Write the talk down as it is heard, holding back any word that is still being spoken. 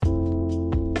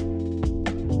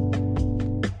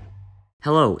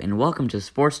Hello, and welcome to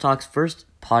Sports Talk's first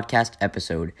podcast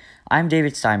episode. I'm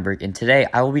David Steinberg, and today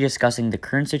I will be discussing the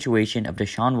current situation of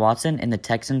Deshaun Watson in the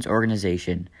Texans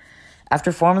organization.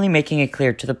 After formally making it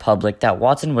clear to the public that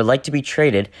Watson would like to be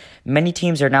traded, many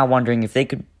teams are now wondering if they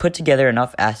could put together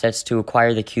enough assets to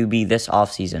acquire the QB this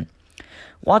offseason.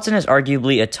 Watson is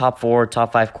arguably a top 4,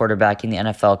 top 5 quarterback in the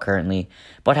NFL currently,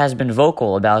 but has been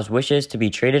vocal about his wishes to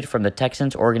be traded from the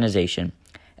Texans organization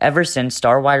ever since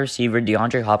star wide receiver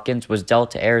DeAndre Hopkins was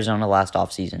dealt to Arizona last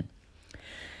offseason.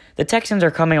 The Texans are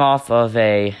coming off of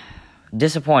a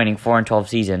disappointing 4-12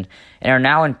 season and are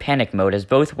now in panic mode as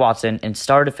both Watson and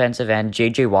star defensive end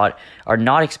J.J. Watt are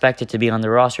not expected to be on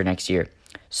the roster next year.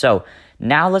 So,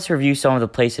 now let's review some of the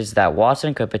places that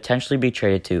Watson could potentially be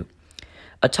traded to.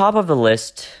 Atop of the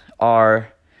list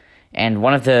are, and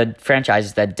one of the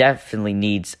franchises that definitely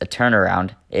needs a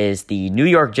turnaround is the New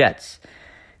York Jets.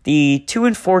 The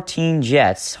 2-14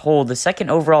 Jets hold the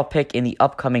second overall pick in the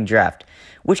upcoming draft,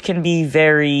 which can be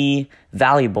very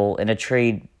valuable in a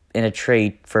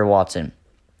trade for Watson.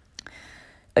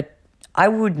 I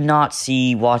would not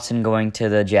see Watson going to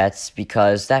the Jets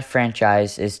because that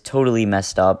franchise is totally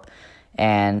messed up,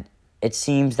 and it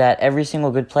seems that every single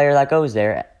good player that goes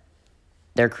there,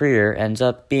 their career ends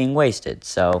up being wasted.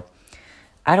 So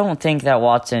I don't think that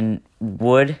Watson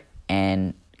would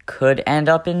and could end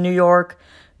up in New York,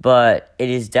 but it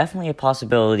is definitely a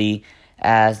possibility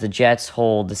as the Jets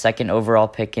hold the second overall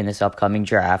pick in this upcoming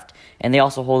draft, and they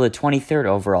also hold the 23rd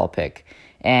overall pick.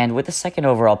 And with the second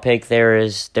overall pick, there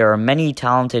are many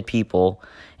talented people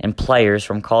and players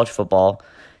from college football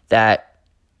that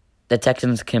the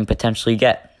Texans can potentially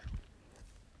get.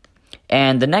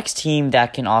 And the next team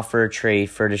that can offer a trade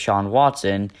for Deshaun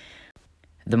Watson,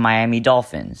 the Miami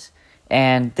Dolphins.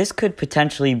 And this could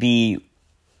potentially be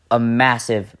a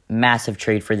massive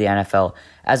trade for the NFL,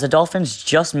 as the Dolphins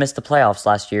just missed the playoffs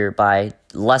last year by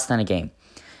less than a game.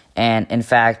 And in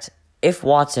fact, if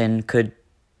Watson could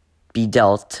be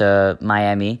dealt to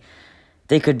Miami,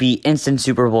 they could be instant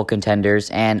Super Bowl contenders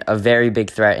and a very big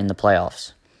threat in the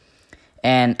playoffs.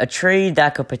 And a trade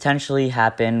that could potentially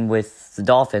happen with the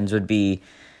Dolphins would be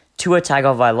Tua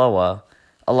Tagovailoa,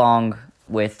 along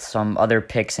with some other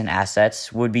picks and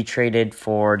assets, would be traded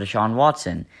for Deshaun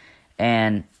Watson.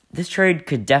 And this trade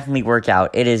could definitely work out.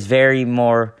 It is very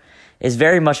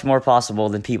much more possible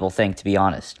than people think, to be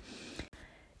honest.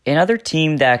 Another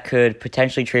team that could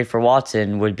potentially trade for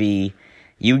Watson would be,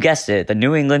 you guessed it, the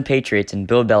New England Patriots and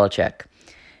Bill Belichick.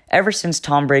 Ever since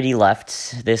Tom Brady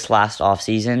left this last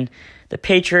offseason, the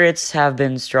Patriots have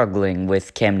been struggling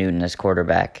with Cam Newton as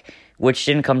quarterback, which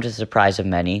didn't come to the surprise of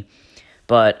many.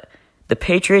 But the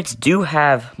Patriots do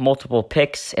have multiple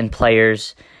picks and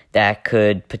players that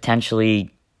could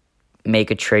potentially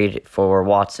make a trade for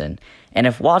Watson. And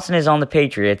if Watson is on the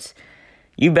Patriots,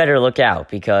 you better look out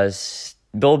because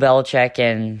Bill Belichick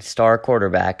and star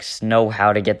quarterbacks know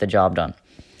how to get the job done.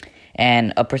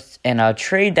 And a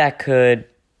trade that could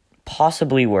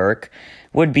possibly work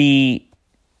would be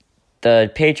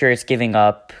the Patriots giving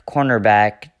up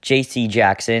cornerback J.C.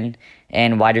 Jackson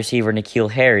and wide receiver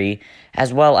N'Keal Harry,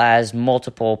 as well as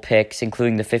multiple picks,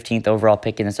 including the 15th overall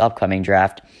pick in this upcoming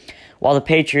draft, while the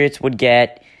Patriots would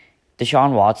get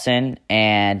Deshaun Watson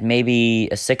and maybe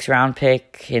a 6th-round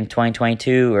pick in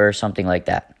 2022 or something like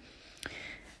that.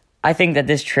 I think that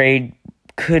this trade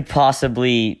could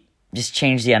possibly just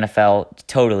change the NFL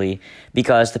totally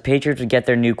because the Patriots would get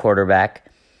their new quarterback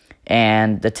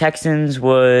and the Texans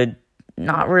would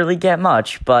not really get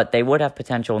much, but they would have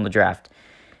potential in the draft.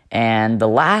 And the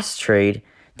last trade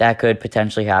that could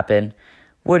potentially happen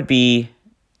would be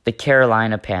the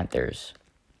Carolina Panthers.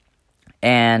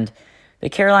 And the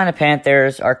Carolina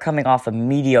Panthers are coming off a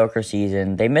mediocre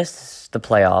season. They missed the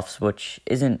playoffs, which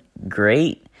isn't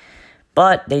great,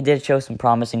 but they did show some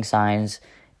promising signs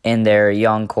in their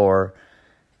young core.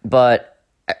 But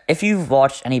if you've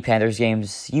watched any Panthers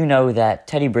games, you know that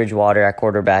Teddy Bridgewater at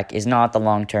quarterback is not the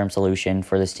long-term solution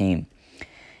for this team.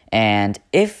 And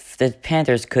if the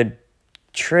Panthers could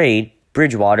trade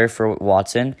Bridgewater for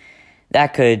Watson,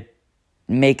 that could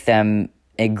make them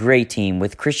a great team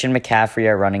with Christian McCaffrey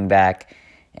at running back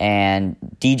and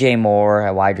DJ Moore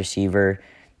at wide receiver.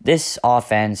 This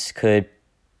offense could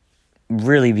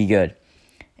really be good.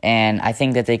 And I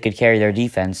think that they could carry their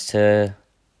defense to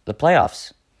the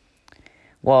playoffs.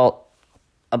 Well,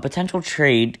 a potential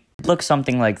trade looks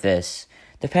something like this.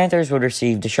 The Panthers would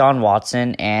receive Deshaun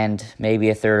Watson and maybe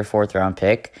a 3rd or 4th round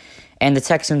pick. And the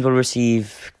Texans would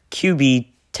receive QB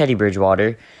Teddy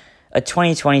Bridgewater, a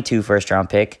 2022 first-round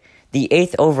pick, the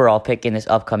 8th overall pick in this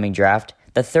upcoming draft,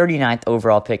 the 39th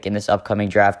overall pick in this upcoming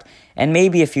draft, and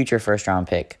maybe a future first-round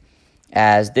pick.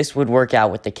 as this would work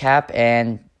out with the cap,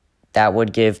 and that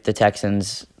would give the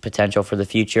Texans potential for the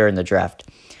future in the draft.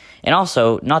 And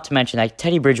also, not to mention that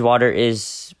Teddy Bridgewater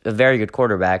is a very good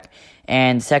quarterback,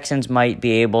 and Texans might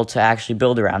be able to actually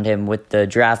build around him with the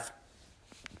draft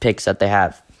picks that they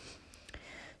have.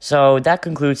 So that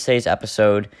concludes today's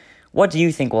episode. What do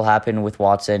you think will happen with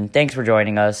Watson? Thanks for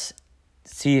joining us.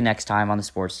 See you next time on the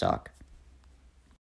Sports Talk.